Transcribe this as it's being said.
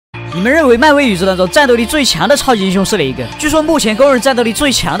你们认为漫威宇宙当中战斗力最强的超级英雄是哪一个？据说目前公认战斗力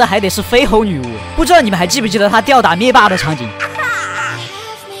最强的还得是绯红女巫，不知道你们还记不记得她吊打灭霸的场景？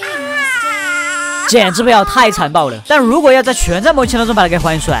简直不要太残暴了！但如果要在全战模型当中把它给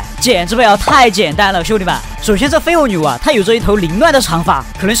还原出来，简直不要太简单了，兄弟们！首先，这绯红女巫啊，她有着一头凌乱的长发，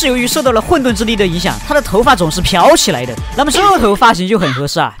可能是由于受到了混沌之力的影响，她的头发总是飘起来的。那么这头发型就很合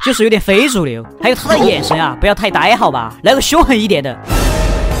适啊，就是有点非主流。还有她的眼神啊，不要太呆，好吧，来个凶狠一点的。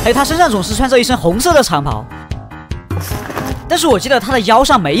还有她身上总是穿着一身红色的长袍。但是我记得他的腰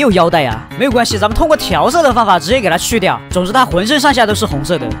上没有腰带啊，没有关系，咱们通过调色的方法直接给它去掉。总之他浑身上下都是红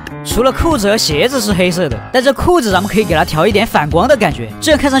色的，除了裤子和鞋子是黑色的，但这裤子咱们可以给它调一点反光的感觉，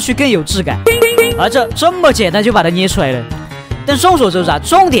这样看上去更有质感。而这么简单就把它捏出来了。但众所周知啊，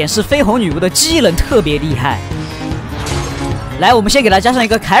重点是绯红女巫的技能特别厉害。来，我们先给它加上一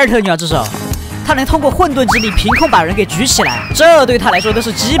个凯尔特女王之手，她能通过混沌之力凭空把人给举起来，这对她来说都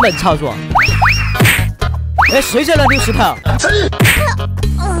是基本操作。哎，谁在那丢石头？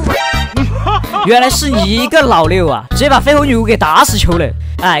原来是你一个老六啊！直接把绯红女巫给打死球了。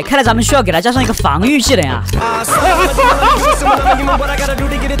哎，看来咱们需要给她加上一个防御技能啊。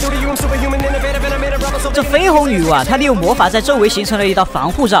这绯红女巫啊，她利用魔法在周围形成了一道防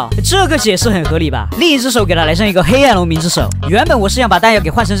护罩，这个解释很合理吧？另一只手给她来上一个黑暗龙鸣之手。原本我是想把弹药给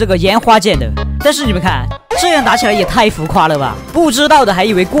换成这个烟花剑的，但是你们看，这样打起来也太浮夸了吧？不知道的还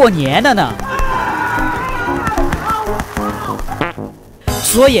以为过年了呢。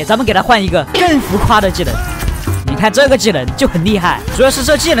所以咱们给他换一个更浮夸的技能，你看这个技能就很厉害，主要是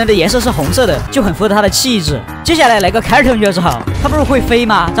这技能的颜色是红色的，就很符合他的气质。接下来来个凯尔特女巫之后，他不是会飞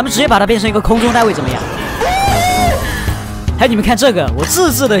吗？咱们直接把它变成一个空中单位怎么样？还有你们看这个，我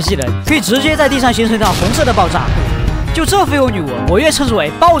自制的技能可以直接在地上形成一道红色的爆炸。就这绯红女巫，我愿称之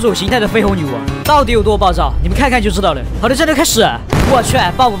为暴走形态的绯红女巫，到底有多暴躁？你们看看就知道了。好的，战斗开始。我去，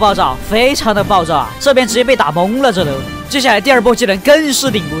暴不暴躁？非常的暴躁啊！这边直接被打懵了，这都。接下来第二波技能更是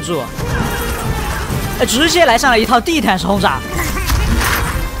顶不住，直接来上了一套地毯式轰炸。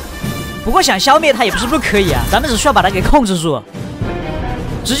不过想消灭它也不是不可以啊，咱们只需要把它给控制住，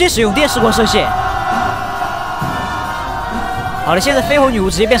直接使用电视光射线。好了，现在绯红女巫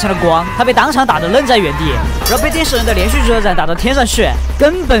直接变成了光，她被当场打得愣在原地，然后被电视人的连续追战打到天上去，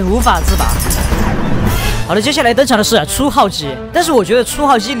根本无法自拔。好了，接下来登场的是初号机，但是我觉得初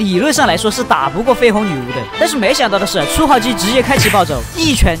号机理论上来说是打不过绯红女巫的，但是没想到的是，初号机直接开启暴走，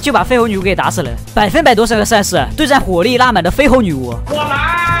一拳就把绯红女巫给打死了，100%夺胜的赛事对战火力拉满的绯红女巫。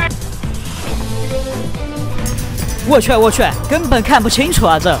我去，根本看不清楚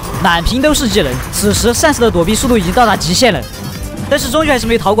啊！这满屏都是技能。此时赛斯的躲避速度已经到达极限了，但是终究还是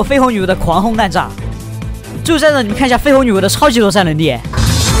没逃过绯红女巫的狂轰滥炸。就在这，你们看一下绯红女巫的超级躲闪能力。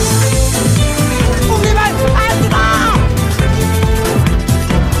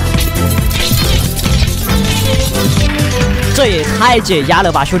这也太解压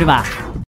了吧，兄弟们！